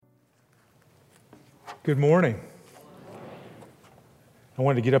Good morning. I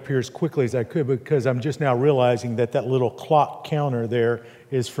wanted to get up here as quickly as I could because I'm just now realizing that little clock counter there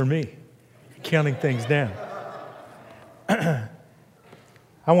is for me, counting things down. I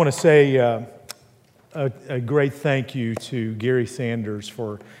want to say a great thank you to Gary Sanders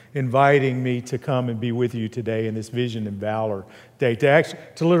for inviting me to come and be with you today in this Vision and Valor Day,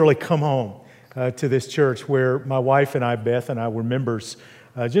 to literally come home to this church where my wife and I, Beth and I, were members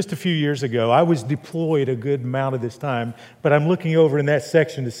just a few years ago. I was deployed a good amount of this time, but I'm looking over in that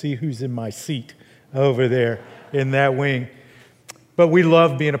section to see who's in my seat over there in that wing. But we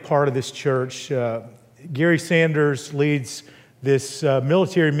love being a part of this church. Gary Sanders leads this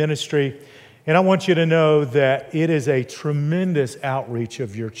military ministry, and I want you to know that it is a tremendous outreach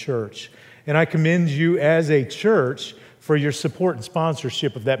of your church. And I commend you as a church for your support and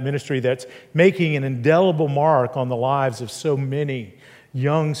sponsorship of that ministry that's making an indelible mark on the lives of so many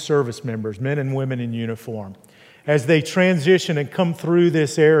young service members, men and women in uniform. As they transition and come through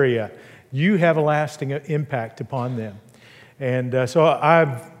this area, you have a lasting impact upon them. And so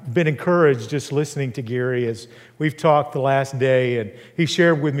I've been encouraged just listening to Gary as we've talked the last day, and he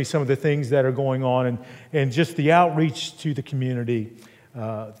shared with me some of the things that are going on and just the outreach to the community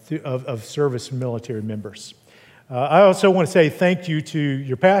of service and military members. I also want to say thank you to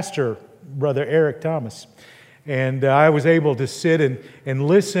your pastor, Brother Eric Thomas. And I was able to sit and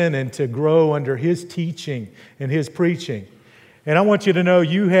listen and to grow under his teaching and his preaching. And I want you to know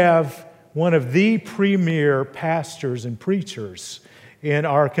you have one of the premier pastors and preachers in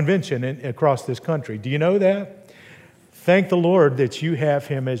our convention across this country. Do you know that? Thank the Lord that you have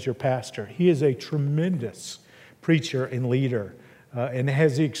him as your pastor. He is a tremendous preacher and leader. And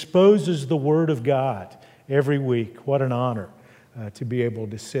as he exposes the Word of God every week, what an honor to be able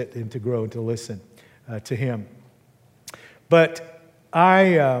to sit and to grow and to listen to him. But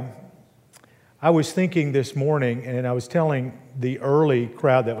I was thinking this morning, and I was telling the early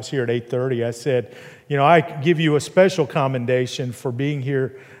crowd that was here at 8:30, I said, I give you a special commendation for being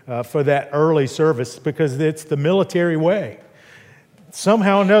here for that early service because it's the military way.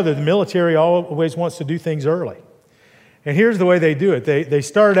 Somehow or another, the military always wants to do things early. And here's the way they do it. They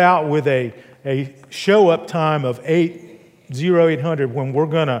start out with a show-up time of 8:00 when we're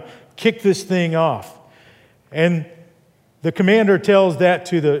going to kick this thing off. And the commander tells that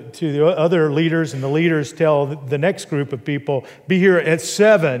to the other leaders, and the leaders tell the next group of people, be here at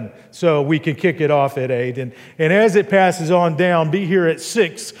 7 so we can kick it off at 8. And as it passes on down, be here at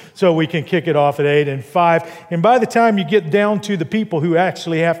 6 so we can kick it off at 8 and 5. And by the time you get down to the people who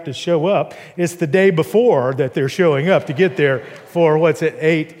actually have to show up, it's the day before that they're showing up to get there for what's at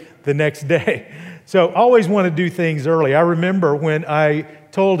 8 the next day. So always want to do things early. I remember when I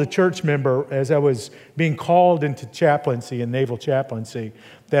told a church member as I was being called into chaplaincy and naval chaplaincy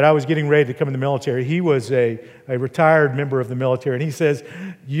that I was getting ready to come in the military. He was a retired member of the military, and he says,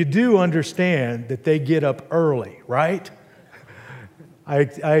 "You do understand that they get up early, right?"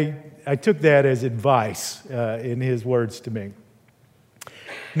 I took that as advice in his words to me.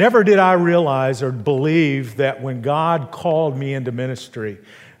 Never did I realize or believe that when God called me into ministry,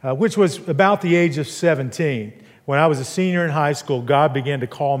 which was about the age of 17, when I was a senior in high school, God began to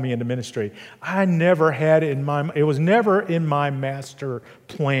call me into ministry. I never had it was never in my master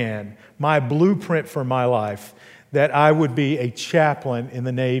plan, my blueprint for my life, that I would be a chaplain in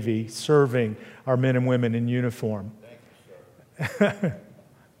the Navy serving our men and women in uniform.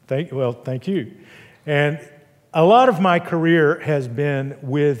 Thank you, sir. Thank you. And a lot of my career has been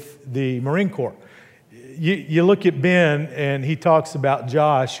with the Marine Corps. You look at Ben, and he talks about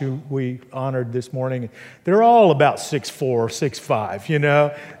Josh, who we honored this morning. They're all about 6'4", 6'5",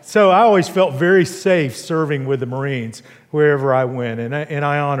 So I always felt very safe serving with the Marines wherever I went, and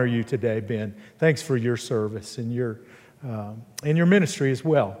I honor you today, Ben. Thanks for your service and your ministry as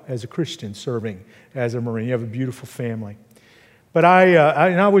well as a Christian serving as a Marine. You have a beautiful family. But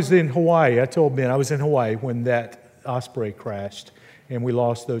I was in Hawaii. I told Ben I was in Hawaii when that Osprey crashed, and we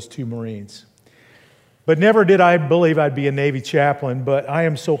lost those 2 Marines. But never did I believe I'd be a Navy chaplain, but I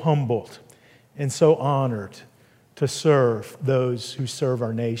am so humbled and so honored to serve those who serve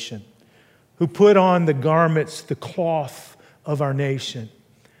our nation, who put on the garments, the cloth of our nation,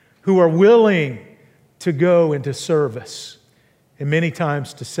 who are willing to go into service, and many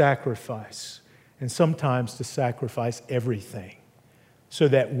times to sacrifice, and sometimes to sacrifice everything, so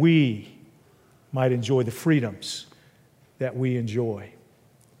that we might enjoy the freedoms that we enjoy.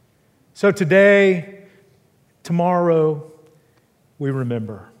 So today, tomorrow, we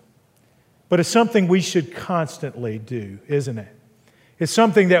remember. But it's something we should constantly do, isn't it? It's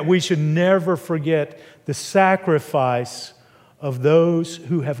something that we should never forget, the sacrifice of those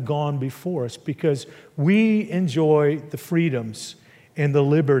who have gone before us, because we enjoy the freedoms and the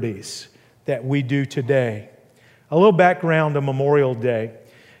liberties that we do today. A little background on Memorial Day.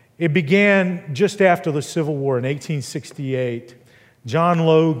 It began just after the Civil War in 1868. John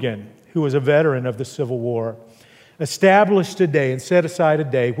Logan, who was a veteran of the Civil War, established a day and set aside a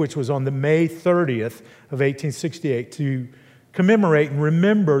day, which was on the May 30th of 1868, to commemorate and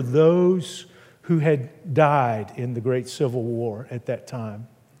remember those who had died in the Great Civil War at that time.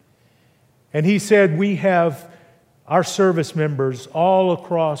 And he said, we have our service members all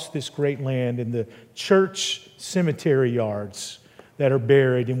across this great land in the church cemetery yards that are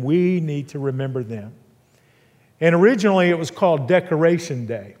buried, and we need to remember them. And originally it was called Decoration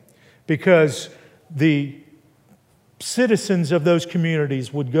Day because the citizens of those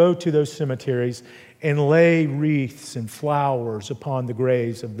communities would go to those cemeteries and lay wreaths and flowers upon the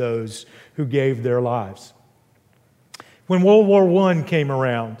graves of those who gave their lives. When World War I came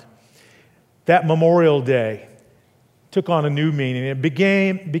around, that Memorial Day took on a new meaning. It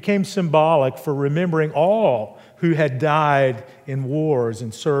became symbolic for remembering all who had died in wars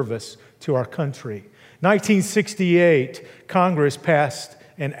and service to our country. 1968, Congress passed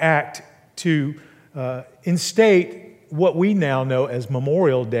an act to instate what we now know as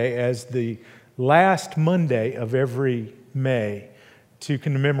Memorial Day as the last Monday of every May to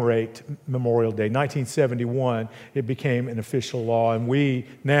commemorate Memorial Day. 1971, it became an official law, and we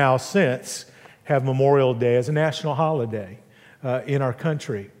now, since, have Memorial Day as a national holiday in our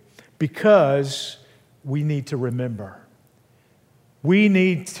country because we need to remember. We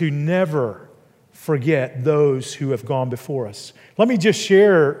need to never forget those who have gone before us. Let me just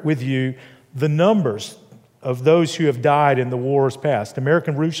share with you the numbers of those who have died in the wars past.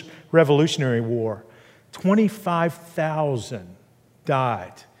 American Revolutionary War, 25,000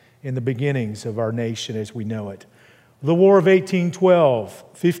 died in the beginnings of our nation as we know it. The War of 1812,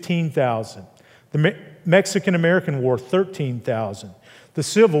 15,000. The Mexican-American War, 13,000. The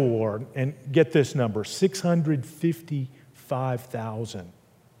Civil War, and get this number, 655,000.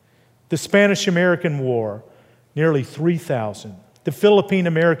 The Spanish-American War, nearly 3,000. The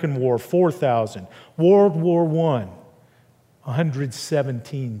Philippine-American War, 4,000. World War I,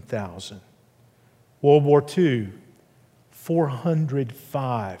 117,000. World War II,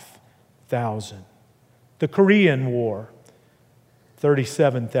 405,000. The Korean War,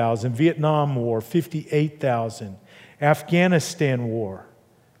 37,000. Vietnam War, 58,000. Afghanistan War,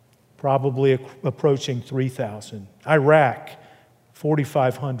 probably approaching 3,000. Iraq,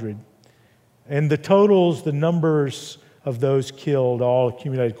 4,500. And the totals, the numbers of those killed, all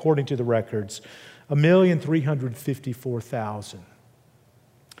accumulated according to the records, 1,354,000.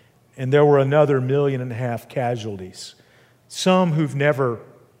 And there were another 1.5 million casualties, some who've never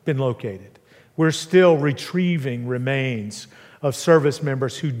been located. We're still retrieving remains of service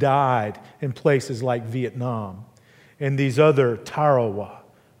members who died in places like Vietnam and these other Tarawa,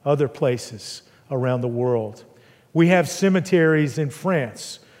 other places around the world. We have cemeteries in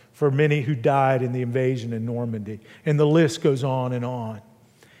France for many who died in the invasion in Normandy. And the list goes on and on.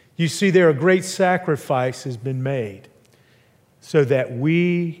 You see, there a great sacrifice has been made so that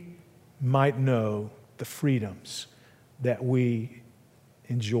we might know the freedoms that we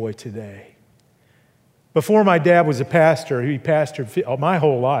enjoy today. Before my dad was a pastor, he pastored my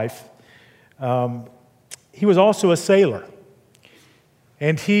whole life. He was also a sailor.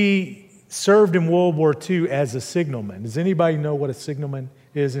 And he served in World War II as a signalman. Does anybody know what a signalman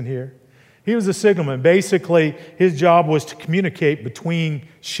is in here? He was a signalman. Basically, his job was to communicate between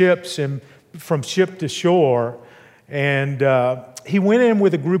ships and from ship to shore. And he went in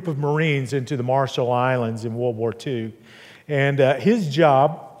with a group of Marines into the Marshall Islands in World War II. And his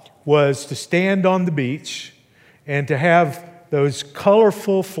job was to stand on the beach and to have those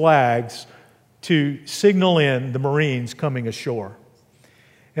colorful flags to signal in the Marines coming ashore.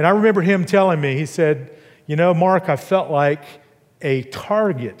 And I remember him telling me, he said, "You know, Mark, I felt like a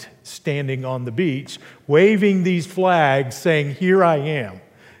target standing on the beach, waving these flags, saying, 'Here I am,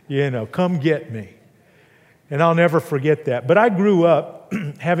 come get me.'" And I'll never forget that. But I grew up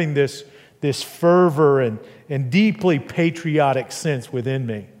having this fervor and deeply patriotic sense within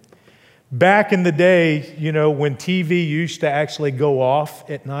me. Back in the day, when TV used to actually go off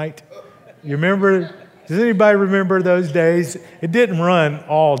at night, you remember? Does anybody remember those days? It didn't run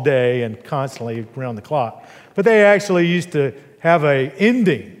all day and constantly around the clock, but they actually used to have an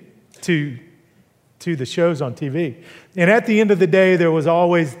ending to the shows on TV. And at the end of the day, there was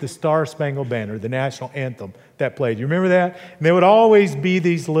always the Star-Spangled Banner, the national anthem that played. You remember that? And there would always be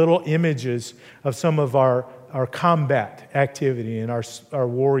these little images of some of our combat activity and our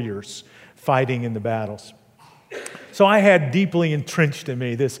warriors fighting in the battles. So I had deeply entrenched in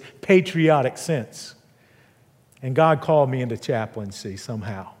me this patriotic sense. And God called me into chaplaincy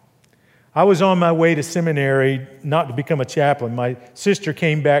somehow. I was on my way to seminary, not to become a chaplain. My sister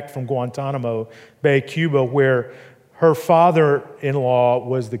came back from Guantanamo Bay, Cuba, where her father-in-law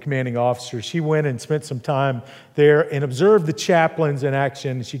was the commanding officer. She went and spent some time there and observed the chaplains in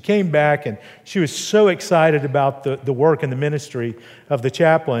action. She came back and she was so excited about the work and the ministry of the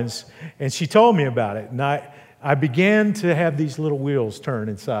chaplains. And she told me about it. And I began to have these little wheels turn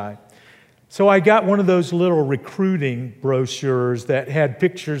inside. So I got one of those little recruiting brochures that had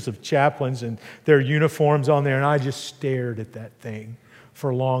pictures of chaplains and their uniforms on there, and I just stared at that thing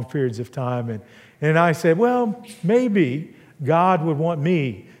for long periods of time. And I said, well, maybe God would want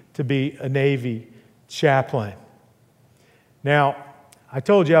me to be a Navy chaplain. Now, I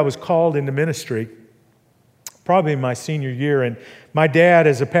told you I was called into ministry probably in my senior year, and my dad,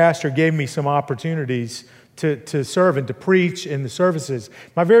 as a pastor, gave me some opportunities to serve and to preach in the services.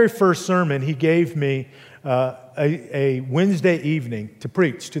 My very first sermon, he gave me a Wednesday evening to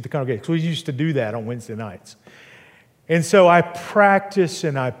preach to the congregation. So we used to do that on Wednesday nights. And so I practiced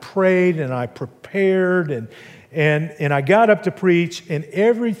and I prayed and I prepared and I got up to preach, and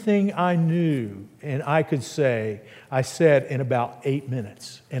everything I knew and I could say, I said in about 8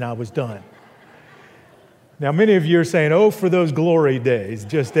 minutes, and I was done. Now, many of you are saying, oh, for those glory days,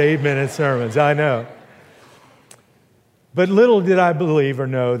 just 8-minute sermons. I know. But little did I believe or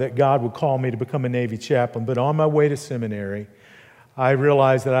know that God would call me to become a Navy chaplain. But on my way to seminary, I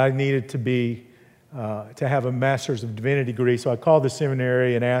realized that I needed to have a Master's of Divinity degree. So I called the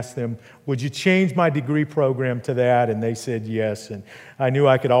seminary and asked them, would you change my degree program to that? And they said yes. And I knew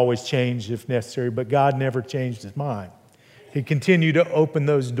I could always change if necessary, but God never changed his mind. He continued to open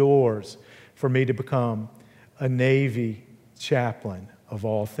those doors for me to become a Navy chaplain of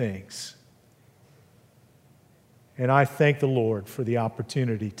all things. And I thank the Lord for the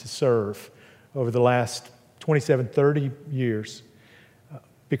opportunity to serve over the last 27, 30 years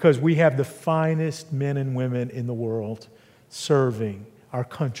because we have the finest men and women in the world serving our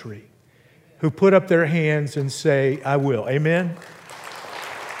country who put up their hands and say, I will. Amen?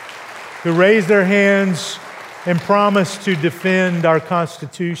 Who raise their hands and promise to defend our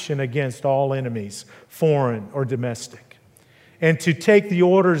Constitution against all enemies, foreign or domestic, and to take the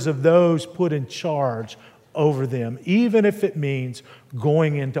orders of those put in charge over them, even if it means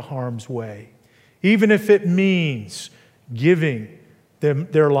going into harm's way, even if it means giving them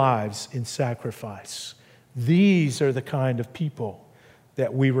their lives in sacrifice. These are the kind of people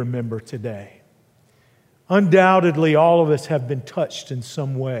that we remember today. Undoubtedly, all of us have been touched in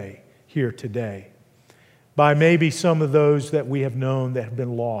some way here today by maybe some of those that we have known that have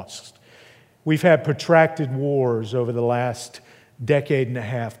been lost. We've had protracted wars over the last decade and a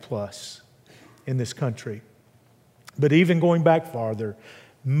half plus in this country. But even going back farther,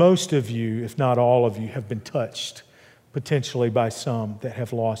 most of you, if not all of you, have been touched potentially by some that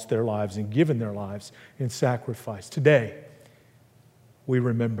have lost their lives and given their lives in sacrifice. Today, we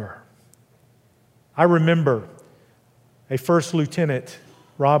remember. I remember a First Lieutenant,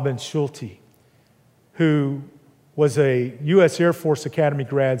 Robin Schulte, who was a U.S. Air Force Academy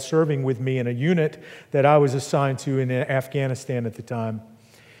grad serving with me in a unit that I was assigned to in Afghanistan at the time,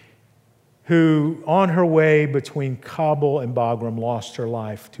 who on her way between Kabul and Bagram lost her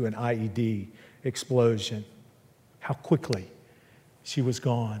life to an IED explosion. How quickly she was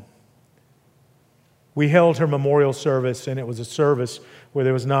gone. We held her memorial service, and it was a service where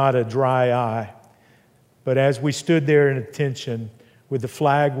there was not a dry eye. But as we stood there in attention with the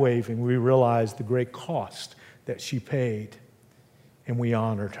flag waving, we realized the great cost that she paid, and we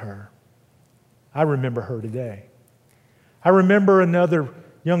honored her. I remember her today. I remember another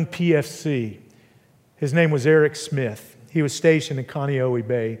young PFC. His name was Eric Smith. He was stationed in Kaneohe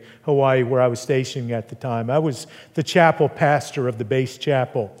Bay, Hawaii, where I was stationing at the time. I was the chapel pastor of the base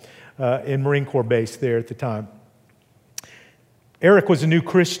chapel in Marine Corps base there at the time. Eric was a new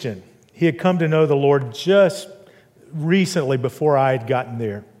Christian. He had come to know the Lord just recently before I had gotten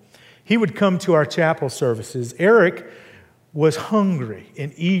there. He would come to our chapel services. Eric was hungry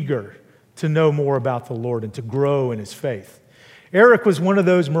and eager to know more about the Lord and to grow in his faith. Eric was one of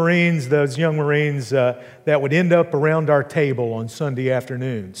those Marines, those young Marines that would end up around our table on Sunday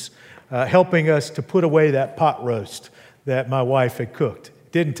afternoons, helping us to put away that pot roast that my wife had cooked.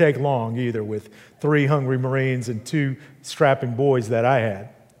 Didn't take long either, with 3 hungry Marines and 2 strapping boys that I had.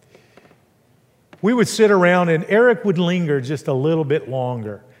 We would sit around, and Eric would linger just a little bit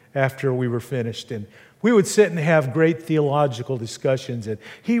longer after we were finished, and we would sit and have great theological discussions, and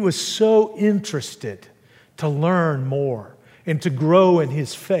he was so interested to learn more and to grow in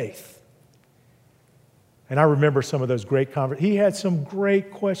his faith. And I remember some of those great conversations. He had some great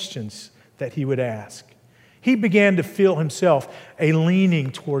questions that he would ask. He began to feel himself a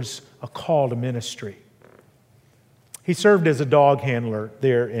leaning towards a call to ministry. He served as a dog handler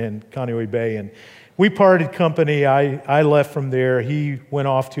there in Kaneohe Bay, and we parted company. I left from there. He went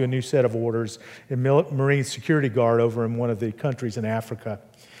off to a new set of orders in Marine Security Guard over in one of the countries in Africa.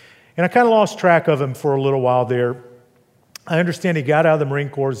 And I kind of lost track of him for a little while there. I understand he got out of the Marine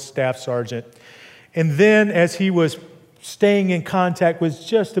Corps as staff sergeant. And then as he was staying in contact with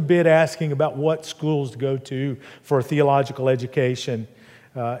just a bit, asking about what schools to go to for a theological education,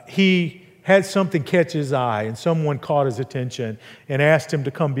 he had something catch his eye, and someone caught his attention and asked him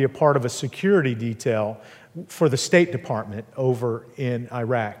to come be a part of a security detail for the State Department over in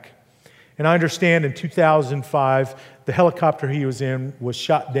Iraq. And I understand in 2005, the helicopter he was in was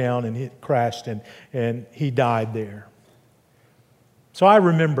shot down and it crashed, and he died there. So I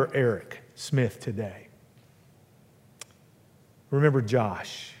remember Eric Smith today. Remember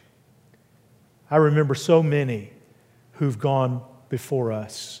Josh. I remember so many who've gone before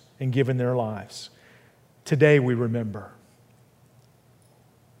us and given their lives. Today we remember.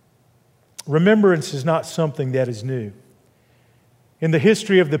 Remembrance is not something that is new. In the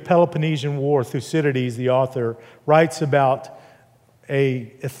history of the Peloponnesian War, Thucydides, the author, writes about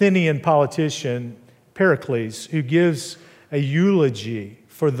an Athenian politician, Pericles, who gives a eulogy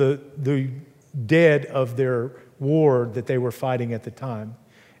for the dead of their war that they were fighting at the time.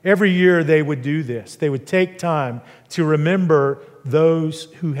 Every year they would do this. They would take time to remember those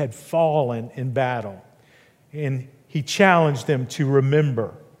who had fallen in battle. And he challenged them to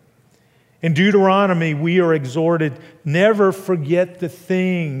remember. In Deuteronomy, we are exhorted, never forget the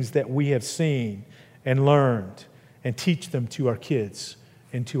things that we have seen and learned, and teach them to our kids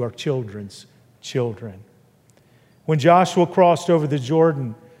and to our children's children. When Joshua crossed over the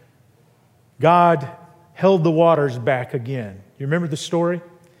Jordan, God held the waters back again. You remember the story?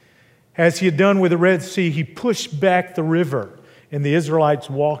 As he had done with the Red Sea, he pushed back the river, and the Israelites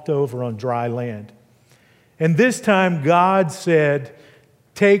walked over on dry land. And this time God said,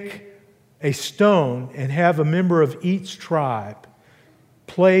 take a stone and have a member of each tribe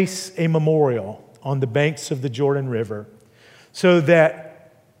place a memorial on the banks of the Jordan River so that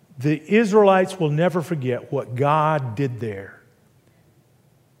the Israelites will never forget what God did there.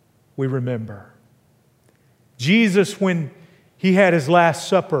 We remember. Jesus, when he had his Last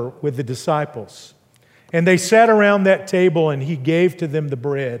Supper with the disciples, and they sat around that table, and he gave to them the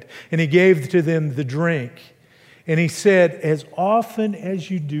bread, and he gave to them the drink. And he said, as often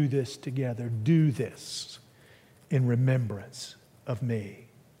as you do this together, do this in remembrance of me.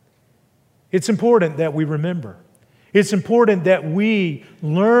 It's important that we remember. It's important that we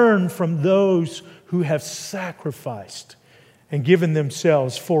learn from those who have sacrificed and given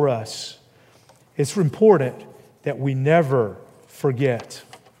themselves for us. It's important that we never forget.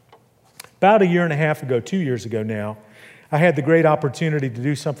 About a year and a half ago, 2 years ago now, I had the great opportunity to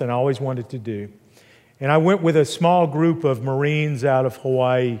do something I always wanted to do. And I went with a small group of Marines out of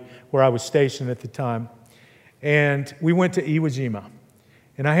Hawaii, where I was stationed at the time. And we went to Iwo Jima.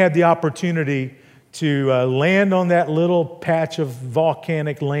 And I had the opportunity to land on that little patch of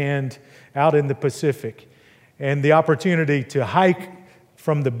volcanic land out in the Pacific. And the opportunity to hike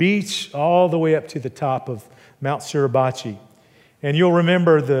from the beach all the way up to the top of Mount Suribachi. And you'll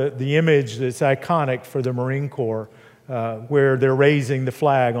remember the image that's iconic for the Marine Corps, where they're raising the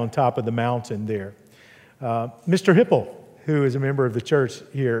flag on top of the mountain there. Mr. Hipple, who is a member of the church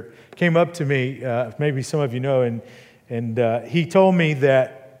here, came up to me, maybe some of you know, and he told me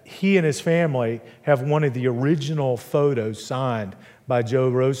that he and his family have one of the original photos signed by Joe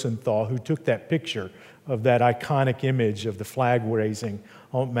Rosenthal, who took that picture of that iconic image of the flag raising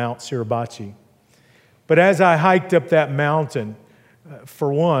on Mount Suribachi. But as I hiked up that mountain,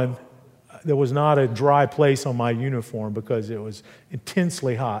 for one, there was not a dry place on my uniform because it was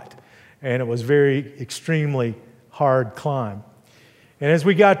intensely hot. And it was very extremely hard climb. And as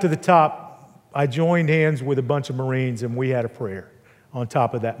we got to the top, I joined hands with a bunch of Marines, and we had a prayer on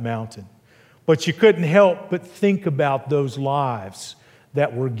top of that mountain. But you couldn't help but think about those lives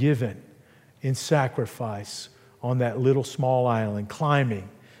that were given in sacrifice on that little small island, climbing,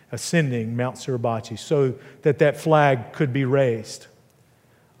 ascending Mount Suribachi so that that flag could be raised.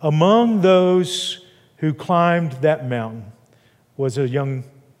 Among those who climbed that mountain was a young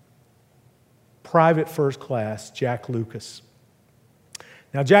Private First Class, Jack Lucas.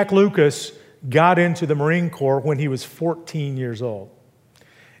 Now, Jack Lucas got into the Marine Corps when he was 14 years old.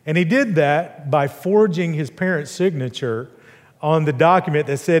 And he did that by forging his parents' signature on the document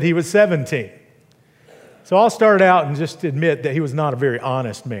that said he was 17. So I'll start out and just admit that he was not a very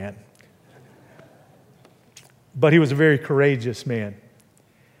honest man. but he was a very courageous man.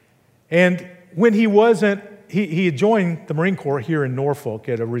 And when he wasn't, he had joined the Marine Corps here in Norfolk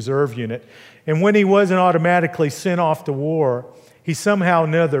at a reserve unit. And when he wasn't automatically sent off to war, he somehow or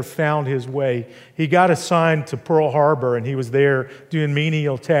another found his way. He got assigned to Pearl Harbor, and he was there doing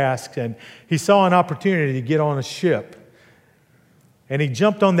menial tasks. And he saw an opportunity to get on a ship. And he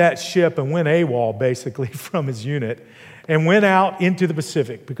jumped on that ship and went AWOL, basically, from his unit, and went out into the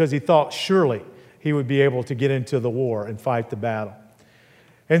Pacific because he thought surely he would be able to get into the war and fight the battle.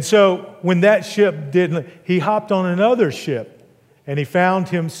 And so when that ship didn't, he hopped on another ship, and he found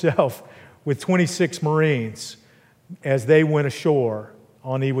himself with 26 Marines as they went ashore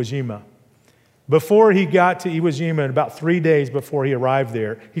on Iwo Jima. Before he got to Iwo Jima, about 3 days before he arrived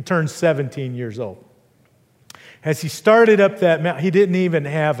there, he turned 17 years old. As he started up that mountain, he didn't even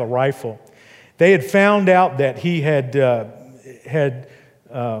have a rifle. They had found out that he had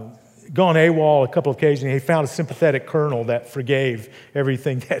gone AWOL a couple of occasions. He found a sympathetic colonel that forgave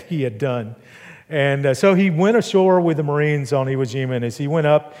everything that he had done. And so he went ashore with the Marines on Iwo Jima, and as he went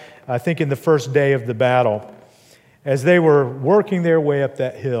up, I think in the first day of the battle, as they were working their way up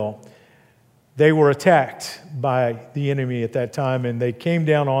that hill, they were attacked by the enemy at that time, and they came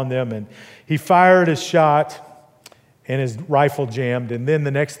down on them, and he fired a shot, and his rifle jammed, and then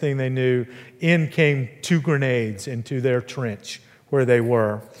the next thing they knew, in came 2 grenades into their trench where they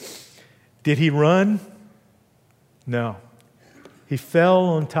were. Did he run? No. He fell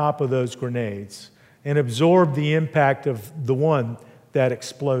on top of those grenades and absorbed the impact of the one that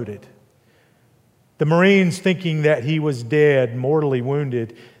exploded. The Marines, thinking that he was dead, mortally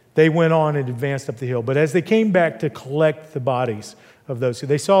wounded, they went on and advanced up the hill. But as they came back to collect the bodies of those,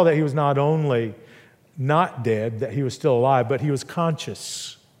 they saw that he was not only not dead, that he was still alive, but he was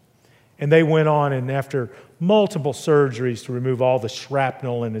conscious. And they went on, and after multiple surgeries to remove all the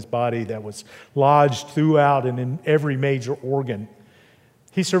shrapnel in his body that was lodged throughout and in every major organ,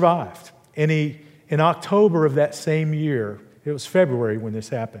 he survived. And in October of that same year, it was February when this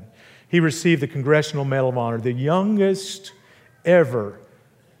happened, he received the Congressional Medal of Honor, the youngest ever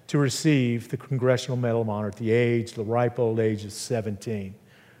to receive the Congressional Medal of Honor at the ripe old age of 17.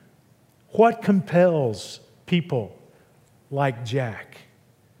 What compels people like Jack?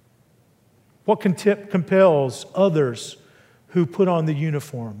 What compels others who put on the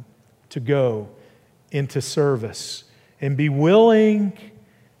uniform to go into service and be willing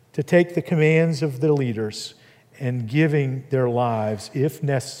to take the commands of the leaders and giving their lives, if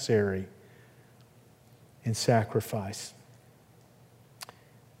necessary, in sacrifice?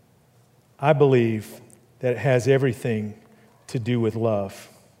 I believe that it has everything to do with love.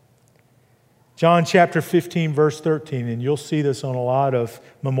 John chapter 15, verse 13, and you'll see this on a lot of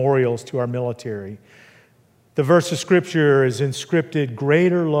memorials to our military. The verse of Scripture is inscripted,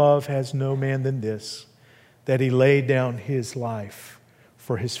 "Greater love has no man than this, that he laid down his life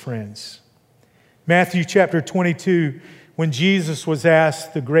for his friends." Matthew chapter 22, when Jesus was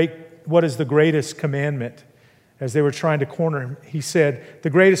asked what is the greatest commandment, as they were trying to corner him, he said, "The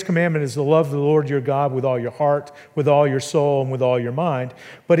greatest commandment is to love the Lord your God with all your heart, with all your soul, and with all your mind."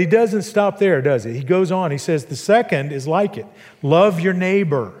 But he doesn't stop there, does he? He goes on. He says, the second is like it. Love your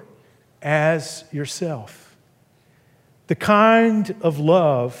neighbor as yourself. The kind of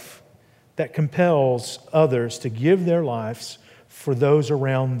love that compels others to give their lives for those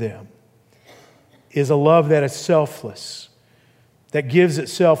around them is a love that is selfless, that gives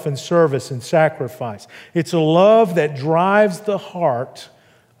itself in service and sacrifice. It's a love that drives the heart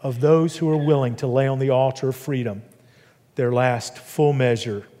of those who are willing to lay on the altar of freedom their last full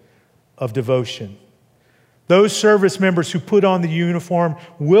measure of devotion. Those service members who put on the uniform,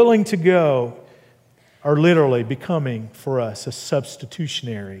 willing to go, are literally becoming for us a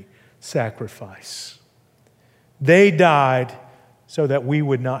substitutionary sacrifice. They died so that we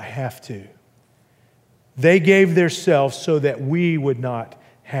would not have to. They gave their selves so that we would not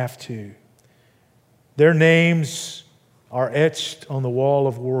have to. Their names are etched on the wall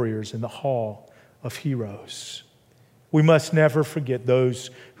of warriors in the hall of heroes. We must never forget those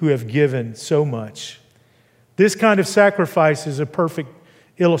who have given so much. This kind of sacrifice is a perfect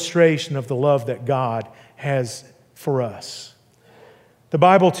illustration of the love that God has for us. The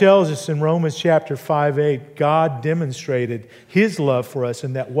Bible tells us in Romans chapter 5:8, God demonstrated His love for us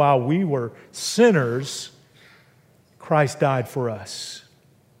in that while we were sinners, Christ died for us.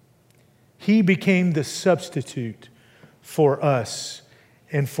 He became the substitute for us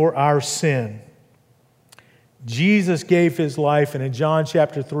and for our sin. Jesus gave His life, and in John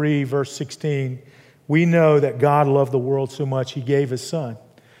chapter 3, verse 16, we know that God loved the world so much He gave His Son,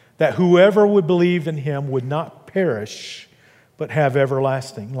 that whoever would believe in Him would not perish, but have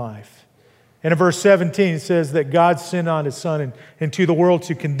everlasting life. And in verse 17 it says that God sent not His Son into the world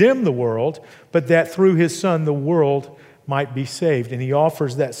to condemn the world, but that through His Son the world might be saved. And He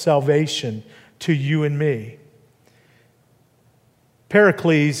offers that salvation to you and me.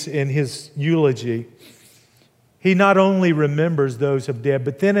 Pericles, in his eulogy, he not only remembers those of dead,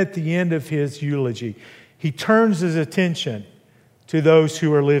 but then at the end of his eulogy, he turns his attention to those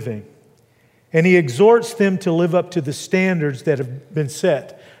who are living. And he exhorts them to live up to the standards that have been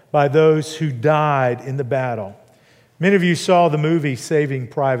set by those who died in the battle. Many of you saw the movie Saving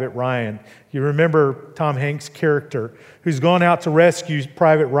Private Ryan. You remember Tom Hanks' character who's gone out to rescue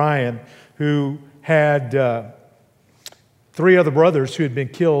Private Ryan, who had 3 other brothers who had been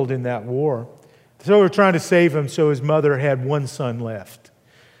killed in that war. So we're trying to save him, so his mother had 1 son left.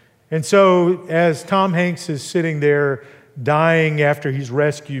 And so as Tom Hanks is sitting there dying after he's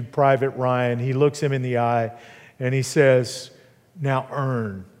rescued Private Ryan, he looks him in the eye and he says, "Now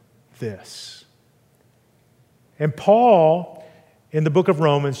earn this." And Paul, in the book of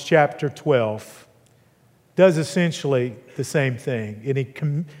Romans, chapter 12, does essentially the same thing.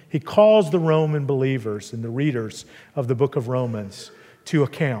 And he calls the Roman believers and the readers of the book of Romans to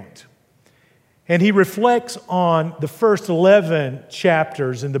account. And he reflects on the first 11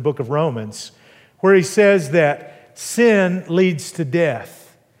 chapters in the book of Romans, where he says that sin leads to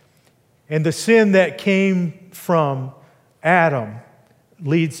death. And the sin that came from Adam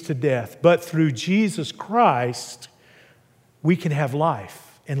leads to death. But through Jesus Christ, we can have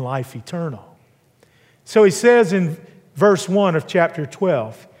life, and life eternal. So he says in verse 1 of chapter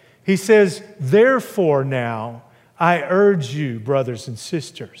 12, he says, "Therefore now I urge you, brothers and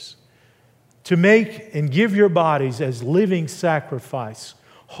sisters, to make and give your bodies as living sacrifice,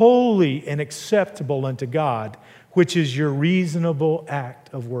 holy and acceptable unto God, which is your reasonable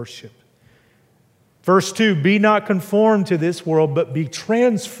act of worship." Verse 2, "Be not conformed to this world, but be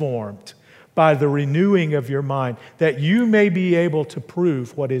transformed by the renewing of your mind, that you may be able to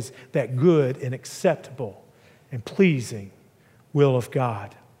prove what is that good and acceptable and pleasing will of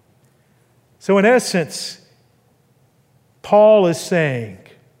God." So in essence, Paul is saying,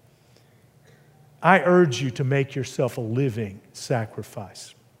 I urge you to make yourself a living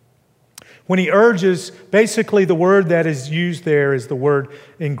sacrifice. When he urges, basically the word that is used there is the word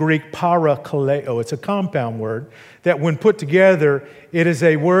in Greek parakaleo. It's a compound word that when put together, it is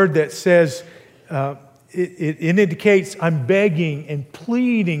a word that says, it indicates I'm begging and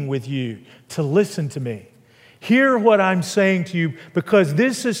pleading with you to listen to me. Hear what I'm saying to you, because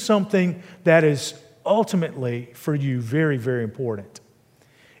this is something that is ultimately for you very, very important.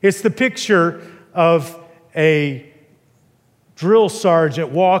 It's the picture of a drill sergeant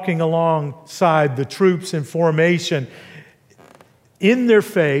walking alongside the troops in formation, in their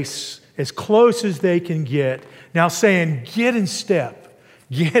face, as close as they can get, now saying, "Get in step,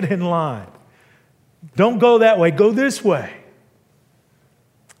 get in line. Don't go that way, go this way."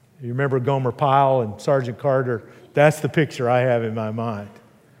 You remember Gomer Pyle and Sergeant Carter? That's the picture I have in my mind.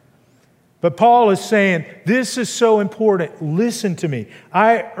 But Paul is saying, this is so important. Listen to me.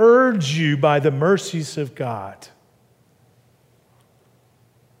 I urge you by the mercies of God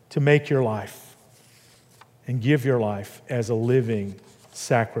to make your life and give your life as a living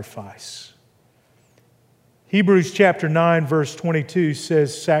sacrifice. Hebrews chapter 9, verse 22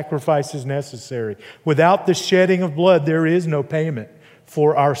 says sacrifice is necessary. Without the shedding of blood, there is no payment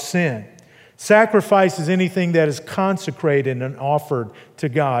for our sin. Sacrifice is anything that is consecrated and offered to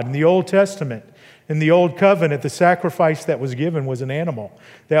God. In the Old Testament, in the Old Covenant, the sacrifice that was given was an animal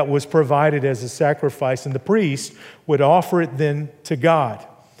that was provided as a sacrifice, and the priest would offer it then to God.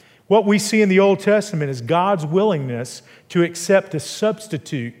 What we see in the Old Testament is God's willingness to accept a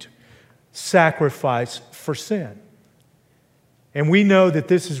substitute sacrifice for sin. And we know that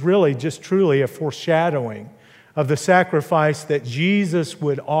this is really just truly a foreshadowing of the sacrifice that Jesus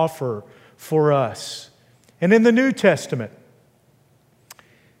would offer for us. And in the New Testament,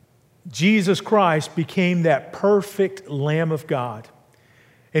 Jesus Christ became that perfect Lamb of God.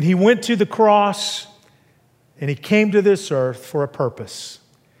 And He went to the cross and He came to this earth for a purpose.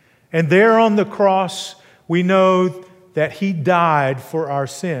 And there on the cross, we know that He died for our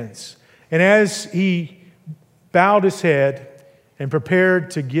sins. And as He bowed His head and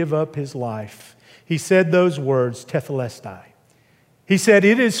prepared to give up His life, He said those words, "Tetelestai." He said,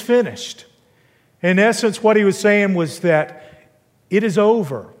 "It is finished." In essence, what He was saying was that it is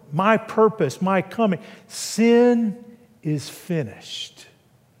over. My purpose, my coming. Sin is finished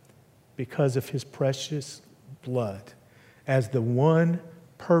because of His precious blood as the one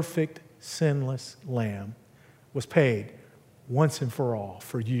perfect, sinless Lamb was paid once and for all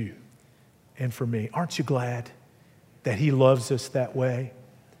for you and for me. Aren't you glad that He loves us that way?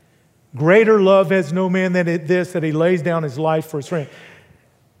 Greater love has no man than this, that he lays down his life for his friend.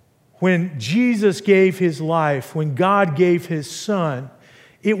 When Jesus gave his life, when God gave his Son,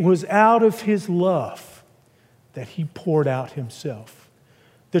 it was out of his love that he poured out himself.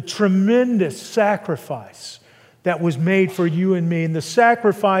 The tremendous sacrifice that was made for you and me, and the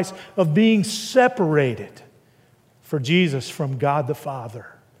sacrifice of being separated for Jesus from God the Father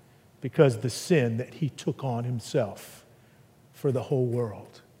because of the sin that he took on himself for the whole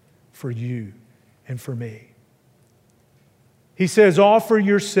world, for you and for me. He says, offer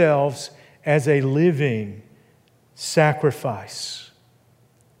yourselves as a living sacrifice.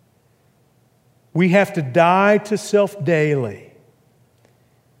 We have to die to self daily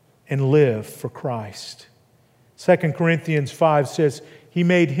and live for Christ. 2 Corinthians 5 says, he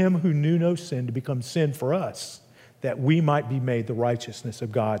made him who knew no sin to become sin for us, that we might be made the righteousness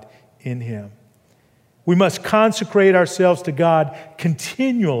of God in him. We must consecrate ourselves to God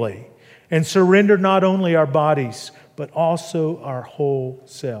continually and surrender not only our bodies, but also our whole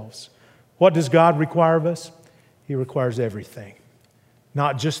selves. What does God require of us? He requires everything.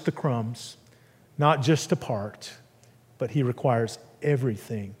 Not just the crumbs, not just a part, but he requires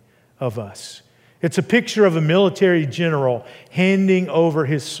everything of us. It's a picture of a military general handing over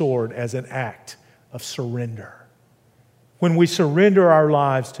his sword as an act of surrender. When we surrender our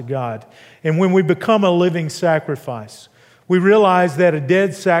lives to God and when we become a living sacrifice, we realize that a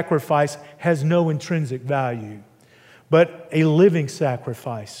dead sacrifice has no intrinsic value, but a living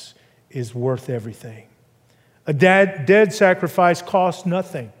sacrifice is worth everything. A dead sacrifice costs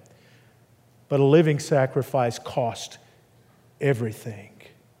nothing, but a living sacrifice costs everything.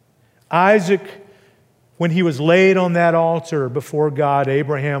 Isaac, when he was laid on that altar before God,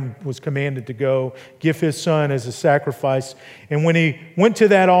 Abraham was commanded to go give his son as a sacrifice. And when he went to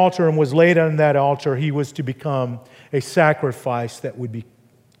that altar and was laid on that altar, he was to become a sacrifice that would be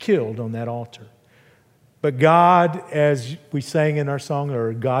killed on that altar. But God, as we sang in our song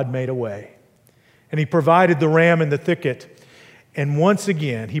earlier, God made a way. And he provided the ram in the thicket. And once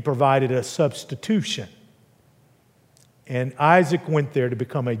again, he provided a substitution. And Isaac went there to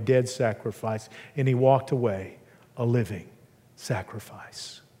become a dead sacrifice, and he walked away a living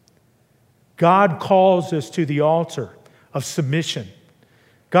sacrifice. God calls us to the altar of submission.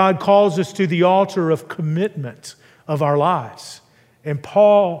 God calls us to the altar of commitment of our lives. And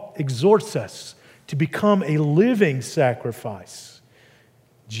Paul exhorts us to become a living sacrifice.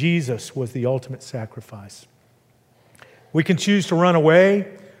 Jesus was the ultimate sacrifice. We can choose to run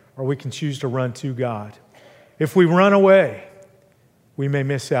away, or we can choose to run to God. If we run away, we may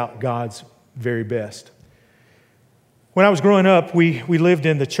miss out God's very best. When I was growing up, we lived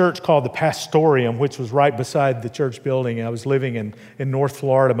in the church called the Pastorium, which was right beside the church building. I was living in North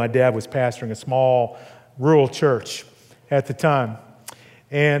Florida. My dad was pastoring a small rural church at the time.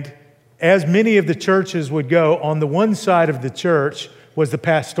 And as many of the churches would go, on the one side of the church was the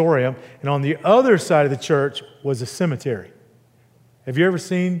Pastorium, and on the other side of the church was a cemetery. Have you ever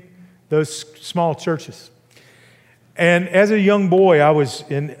seen those small churches? And as a young boy, I was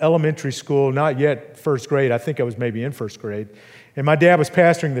in elementary school, not yet first grade. I think I was maybe in first grade. And my dad was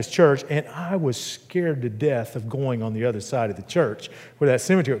pastoring this church, and I was scared to death of going on the other side of the church where that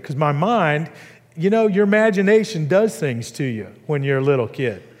cemetery, because my mind, your imagination does things to you when you're a little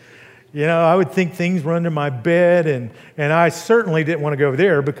kid. I would think things were under my bed, and I certainly didn't want to go over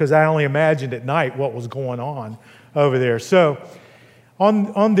there because I only imagined at night what was going on over there. So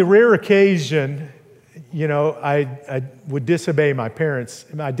on the rare occasion, I would disobey my parents.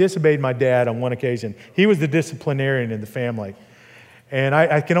 I disobeyed my dad on one occasion. He was the disciplinarian in the family. And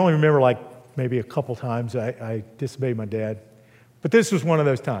I can only remember maybe a couple times I disobeyed my dad. But this was one of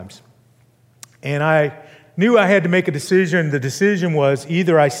those times. And I knew I had to make a decision. The decision was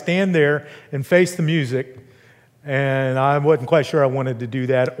either I stand there and face the music, and I wasn't quite sure I wanted to do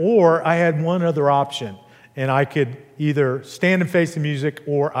that, or I had one other option, and I could either stand and face the music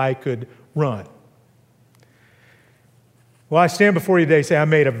or I could run. Well, I stand before you today and say I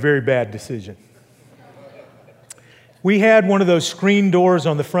made a very bad decision. We had one of those screen doors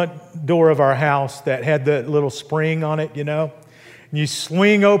on the front door of our house that had the little spring on it, And you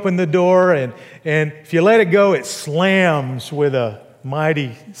swing open the door, and if you let it go, it slams with a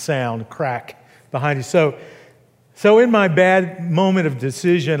mighty sound, crack behind you. So in my bad moment of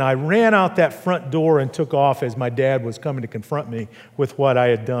decision, I ran out that front door and took off as my dad was coming to confront me with what I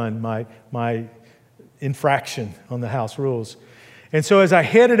had done, my infraction on the house rules. And so as I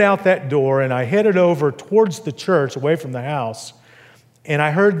headed out that door and I headed over towards the church away from the house, and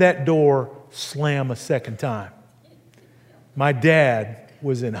I heard that door slam a second time. My dad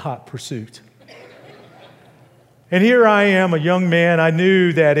was in hot pursuit. And here I am, a young man. I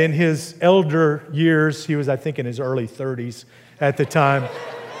knew that in his elder years, he was, I think, in his early 30s at the time,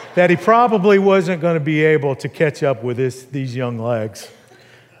 that he probably wasn't going to be able to catch up with these young legs.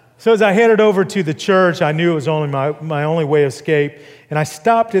 So as I headed over to the church, I knew it was only my only way of escape, and I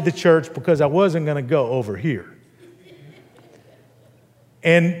stopped at the church because I wasn't going to go over here.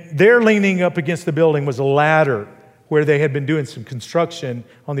 And there, leaning up against the building, was a ladder where they had been doing some construction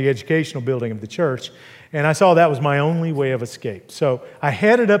on the educational building of the church. And I saw that was my only way of escape. So I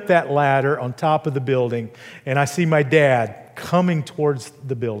headed up that ladder on top of the building, and I see my dad coming towards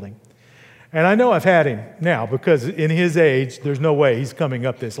the building. And I know I've had him now, because in his age, there's no way he's coming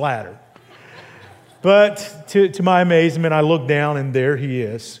up this ladder. But to my amazement, I look down, and there he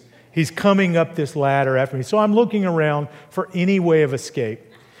is. He's coming up this ladder after me. So I'm looking around for any way of escape.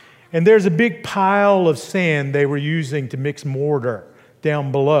 And there's a big pile of sand they were using to mix mortar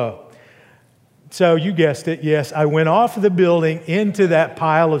down below. So you guessed it, yes, I went off of the building into that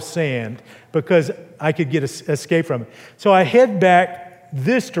pile of sand because I could get escape from it. So I head back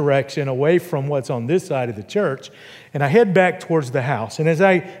this direction away from what's on this side of the church, and I head back towards the house. And as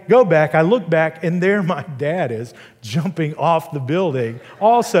I go back, I look back, and there my dad is jumping off the building,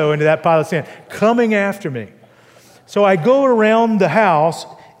 also into that pile of sand, coming after me. So I go around the house,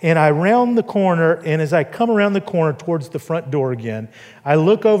 and I round the corner, and as I come around the corner towards the front door again, I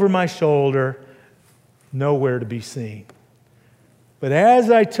look over my shoulder, nowhere to be seen. But as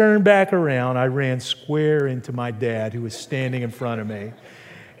I turned back around, I ran square into my dad, who was standing in front of me.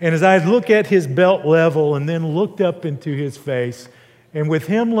 And as I looked at his belt level and then looked up into his face, and with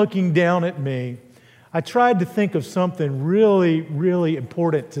him looking down at me, I tried to think of something really, really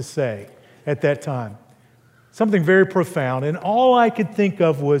important to say at that time. Something very profound. And all I could think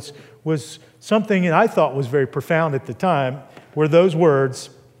of was something that I thought was very profound at the time, were those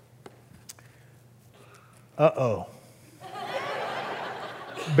words, uh-oh.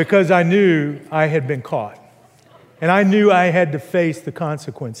 Because I knew I had been caught. And I knew I had to face the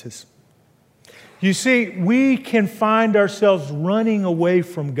consequences. You see, we can find ourselves running away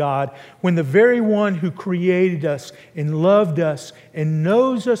from God when the very one who created us and loved us and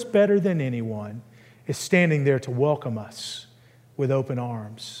knows us better than anyone is standing there to welcome us with open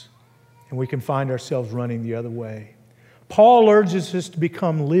arms. And we can find ourselves running the other way. Paul urges us to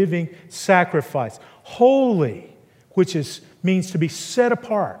become living sacrifice, holy, which means to be set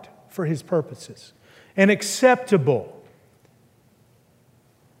apart for His purposes, and acceptable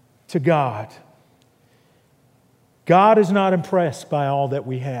to God. God is not impressed by all that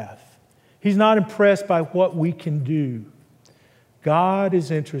we have. He's not impressed by what we can do. God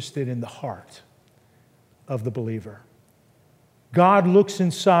is interested in the heart of the believer. God looks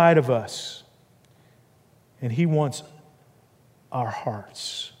inside of us, and He wants our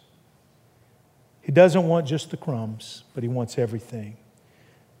hearts. He doesn't want just the crumbs, but He wants everything.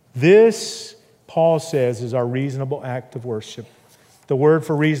 This, Paul says, is our reasonable act of worship. The word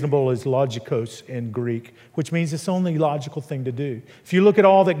for reasonable is logikos in Greek, which means it's the only logical thing to do. If you look at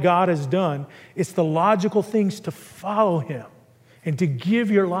all that God has done, it's the logical things to follow Him and to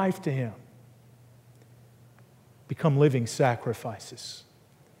give your life to Him. Become living sacrifices.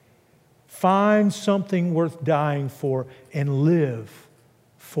 Find something worth dying for and live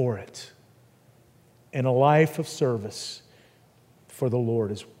for it. And a life of service for the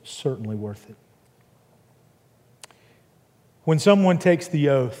Lord is certainly worth it. When someone takes the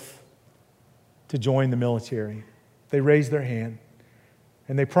oath to join the military, they raise their hand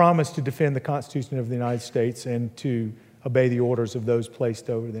and they promise to defend the Constitution of the United States and to obey the orders of those placed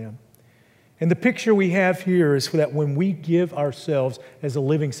over them. And the picture we have here is that when we give ourselves as a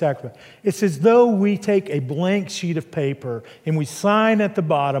living sacrifice, it's as though we take a blank sheet of paper and we sign at the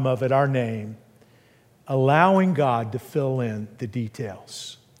bottom of it our name, allowing God to fill in the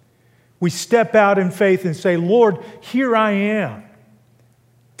details. We step out in faith and say, Lord, here I am.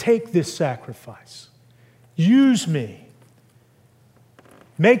 Take this sacrifice. Use me.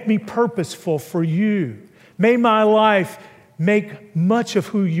 Make me purposeful for you. May my life make much of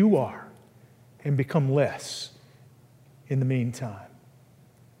who you are and become less in the meantime.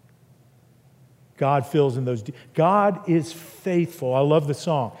 God fills in those. God is faithful. I love the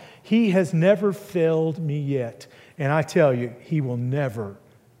song. He has never failed me yet. And I tell you, He will never,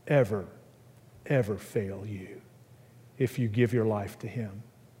 ever, ever fail you if you give your life to Him.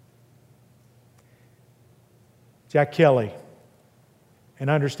 Jack Kelly,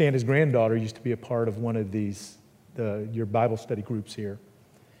 and I understand his granddaughter used to be a part of one of these, your Bible study groups here.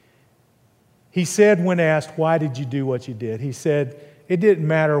 He said when asked, why did you do what you did? He said, it didn't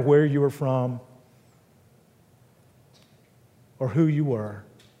matter where you were from or who you were.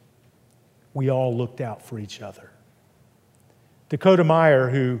 We all looked out for each other. Dakota Meyer,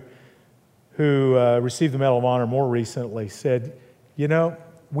 who received the Medal of Honor more recently, said, you know,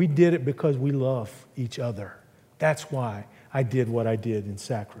 we did it because we love each other. That's why I did what I did in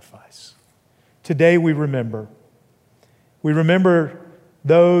sacrifice. Today we remember. We remember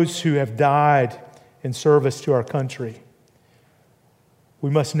those who have died in service to our country. We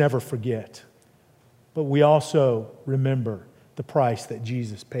must never forget. But we also remember the price that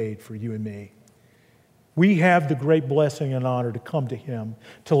Jesus paid for you and me. We have the great blessing and honor to come to Him,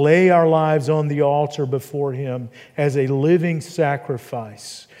 to lay our lives on the altar before Him as a living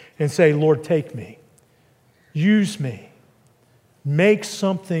sacrifice and say, Lord, take me, use me, make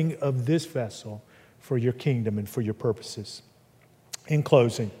something of this vessel for your kingdom and for your purposes. In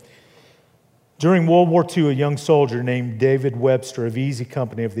closing, during World War II, a young soldier named David Webster of Easy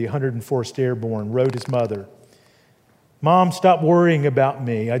Company of the 101st Airborne wrote his mother, Mom, stop worrying about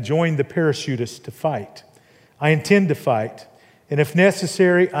me. I joined the parachutists to fight. I intend to fight, and if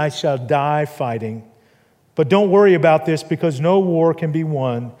necessary, I shall die fighting. But don't worry about this, because no war can be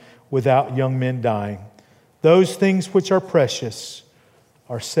won without young men dying. Those things which are precious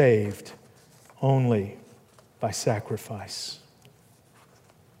are saved only by sacrifice.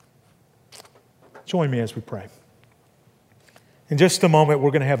 Join me as we pray. In just a moment,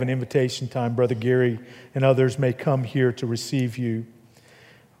 we're going to have an invitation time. Brother Gary and others may come here to receive you.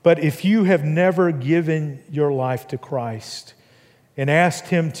 But if you have never given your life to Christ and asked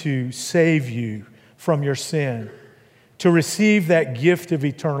Him to save you from your sin, to receive that gift of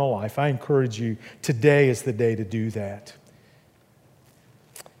eternal life, I encourage you, today is the day to do that.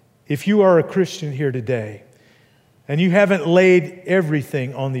 If you are a Christian here today and you haven't laid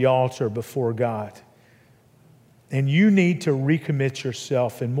everything on the altar before God, and you need to recommit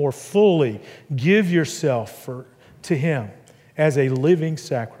yourself and more fully give yourself to Him as a living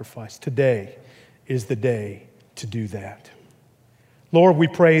sacrifice, today is the day to do that. Lord, we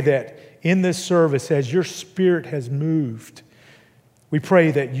pray that in this service, as your Spirit has moved, we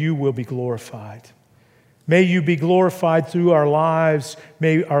pray that you will be glorified. May you be glorified through our lives.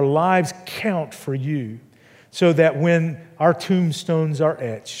 May our lives count for you, so that when our tombstones are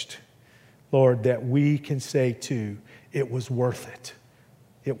etched, Lord, that we can say too, it was worth it.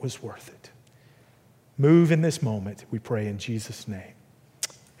 It was worth it. Move in this moment, we pray in Jesus' name.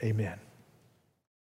 Amen.